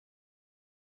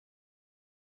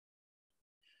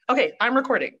Okay, I'm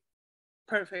recording.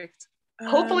 Perfect.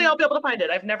 Hopefully I'll be able to find it.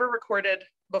 I've never recorded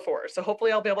before, so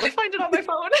hopefully I'll be able to find it on my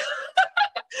phone.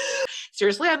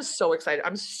 Seriously, I'm so excited. I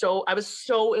was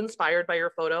so inspired by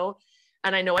your photo.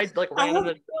 And I know I like ran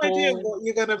into no idea what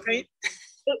you're gonna paint.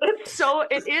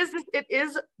 It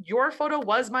is your photo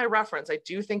was my reference. I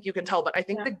do think you can tell, but I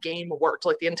think the game worked.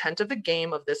 Like the intent of the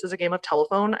game of this is a game of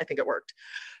telephone. I think it worked.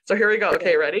 So here we go.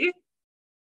 Okay, ready?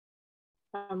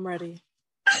 I'm ready.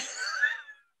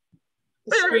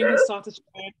 The screen has started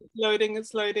showing. It's loading,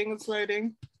 it's loading, it's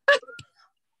loading.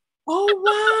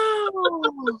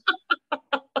 Oh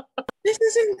wow! This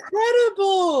is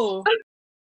incredible!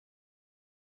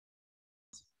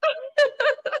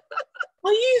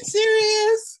 Are you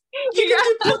serious? You can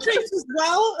do portraits as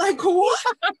well? Like what?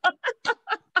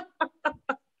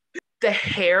 The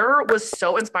hair was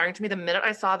so inspiring to me. The minute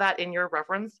I saw that in your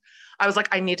reference, I was like,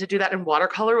 I need to do that in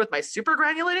watercolor with my super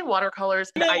granulating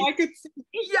watercolors. No, I could see.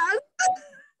 Yes.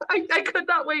 I could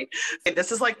not wait.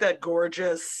 This is like the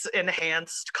gorgeous,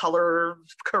 enhanced, color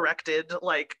corrected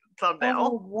like thumbnail.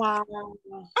 Oh wow,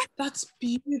 that's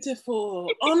beautiful.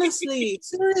 Honestly,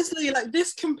 seriously, like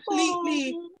this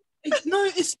completely.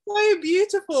 It's so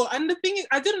beautiful. And the thing is,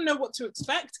 I didn't know what to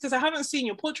expect because I haven't seen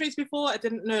your portraits before. I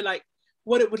didn't know like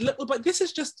what it would look like, but this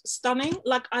is just stunning.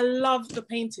 Like I love the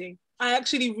painting. I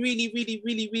actually really, really,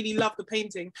 really, really love the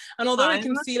painting. And although I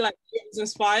can see like it was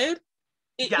inspired,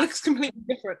 it looks completely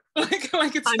different.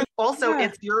 like it's also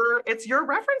it's your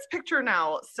reference picture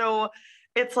now. So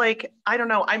it's like, I don't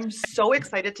know, I'm so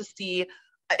excited to see.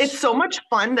 It's so much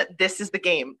fun that this is the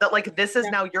game, that like this is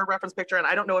now your reference picture. And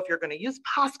I don't know if you're going to use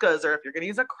Poscas or if you're going to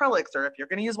use acrylics or if you're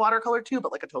going to use watercolor too,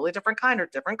 but like a totally different kind or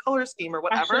different color scheme or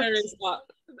whatever.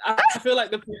 I feel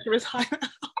like the picture is high now.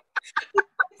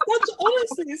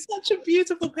 Honestly, it's such a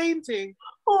beautiful painting.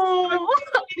 Oh, I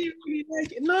really, really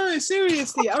like it. No,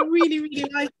 seriously, I really, really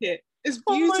like it. It's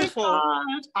beautiful. Oh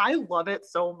my God. I love it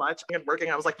so much. And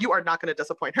working, I was like, you are not going to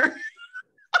disappoint her.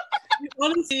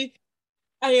 Honestly,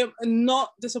 I am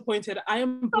not disappointed. I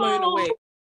am blown away.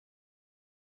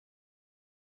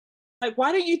 Like,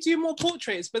 why don't you do more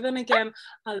portraits? But then again,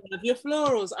 I love your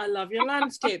florals. I love your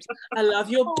landscapes. I love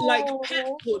your like pet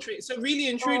portraits. So really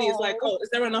and truly, it's like, oh, is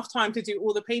there enough time to do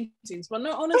all the paintings? But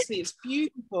no, honestly, it's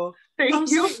beautiful.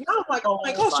 Thank you. I'm like, oh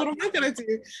my gosh, what am I gonna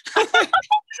do?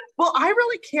 Well, I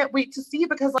really can't wait to see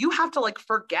because you have to like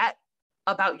forget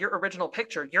about your original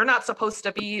picture. You're not supposed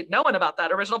to be knowing about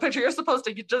that original picture. You're supposed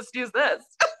to just use this.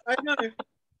 I know.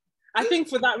 I think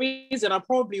for that reason, I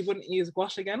probably wouldn't use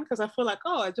gouache again because I feel like,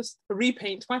 oh, I just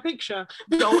repaint my picture.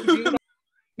 Don't do that.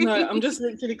 No, I'm just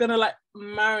literally gonna like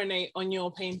marinate on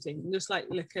your painting and just like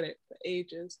look at it for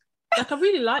ages. Like I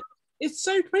really like it. It's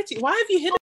so pretty. Why have you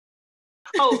hidden?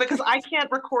 Oh, because I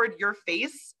can't record your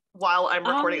face while I'm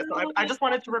recording it. So I just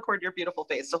wanted to record your beautiful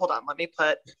face. So hold on, let me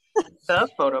put the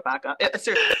photo back up.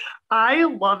 Seriously, I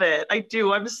love it. I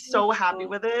do. I'm so happy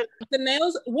with it. The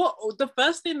nails, the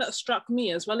first thing that struck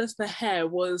me as well as the hair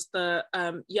was the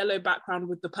yellow background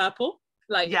with the purple.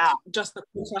 Like just the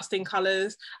contrasting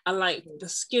colors and like the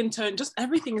skin tone, just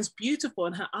everything is beautiful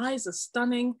and her eyes are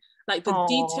stunning. Like the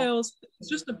details, it's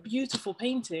just a beautiful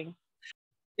painting.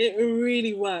 It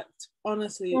really worked.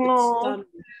 Honestly, it's stunning.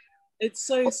 It's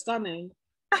so stunning.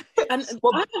 And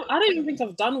I don't even think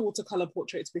I've done watercolor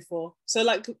portraits before. So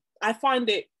like, I find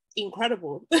it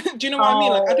incredible. Do you know what I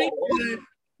mean? Like, I don't know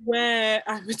where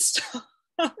I would start.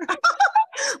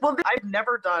 Well, I've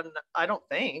never done, I don't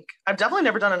think, I've definitely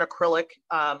never done an acrylic,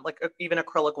 like even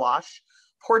acrylic gouache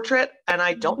portrait. And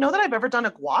I don't know that I've ever done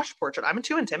a gouache portrait. I'm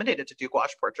too intimidated to do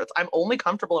gouache portraits. I'm only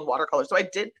comfortable in watercolor. So I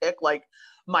did pick like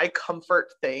my comfort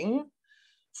thing.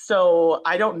 So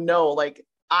I don't know, like,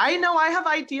 I know I have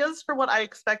ideas for what I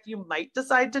expect you might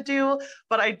decide to do,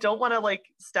 but I don't want to like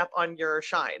step on your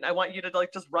shine. I want you to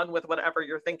like just run with whatever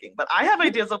you're thinking, but I have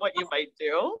ideas of what you might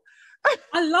do.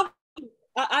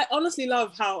 I honestly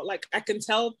love how like I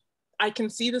can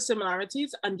see the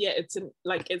similarities and yet it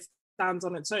stands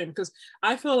on its own because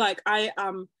I feel like I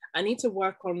need to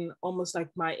work on almost like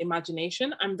my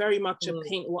imagination. I'm very much a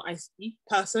paint what I see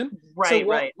person. Right, so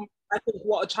right. I think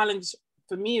what a challenge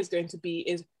for me is going to be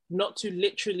is not to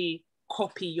literally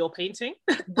copy your painting.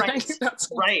 Right.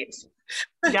 That's right.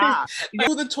 Yeah.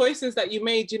 All the choices that you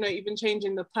made, you know, even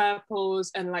changing the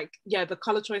purples and like, the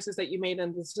color choices that you made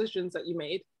and the decisions that you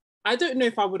made. I don't know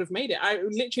if I would have made it. I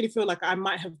literally feel like I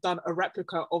might have done a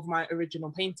replica of my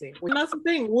original painting. And that's the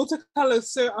thing, watercolor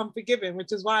is so unforgiving,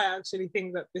 which is why I actually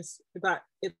think that it's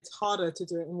harder to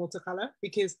do it in watercolor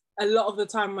because a lot of the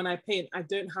time when I paint, I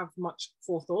don't have much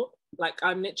forethought. Like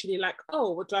I'm literally like,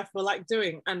 oh, what do I feel like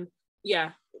doing? And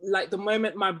like the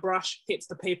moment my brush hits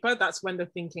the paper, that's when the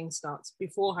thinking starts.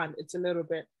 Beforehand, it's a little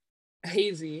bit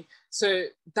hazy. So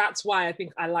that's why I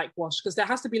think I like wash, because there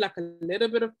has to be like a little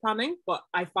bit of planning, but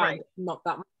I find not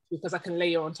that much, because I can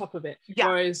layer on top of it.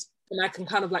 Whereas, and I can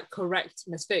kind of like correct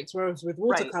mistakes. Whereas with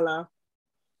watercolor,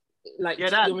 like your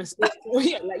mistakes,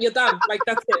 like you're done. Like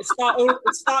that's it.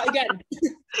 Start again.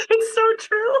 It's so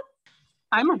true.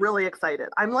 I'm really excited.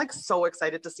 I'm like so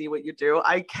excited to see what you do.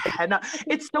 I cannot.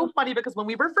 It's so funny because when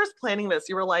we were first planning this,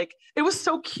 you were like, it was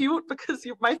so cute because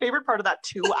my favorite part of that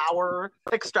 2-hour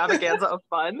extravaganza of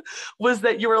fun was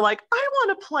that you were like, I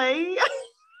want to play.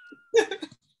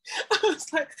 I was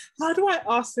like, how do I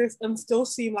ask this and still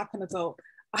seem like an adult?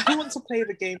 I want to play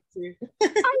the game too. I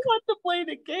want to play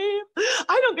the game.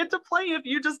 I don't get to play if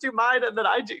you just do mine and then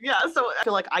I do. Yeah. So I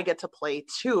feel like I get to play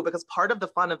too, because part of the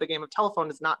fun of the game of telephone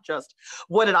is not just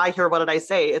what did I hear, what did I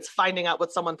say? It's finding out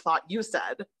what someone thought you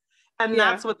said. And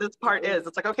that's what this part is.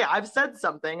 It's like, okay, I've said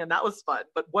something and that was fun,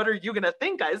 but what are you going to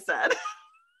think I said?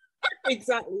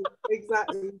 Exactly.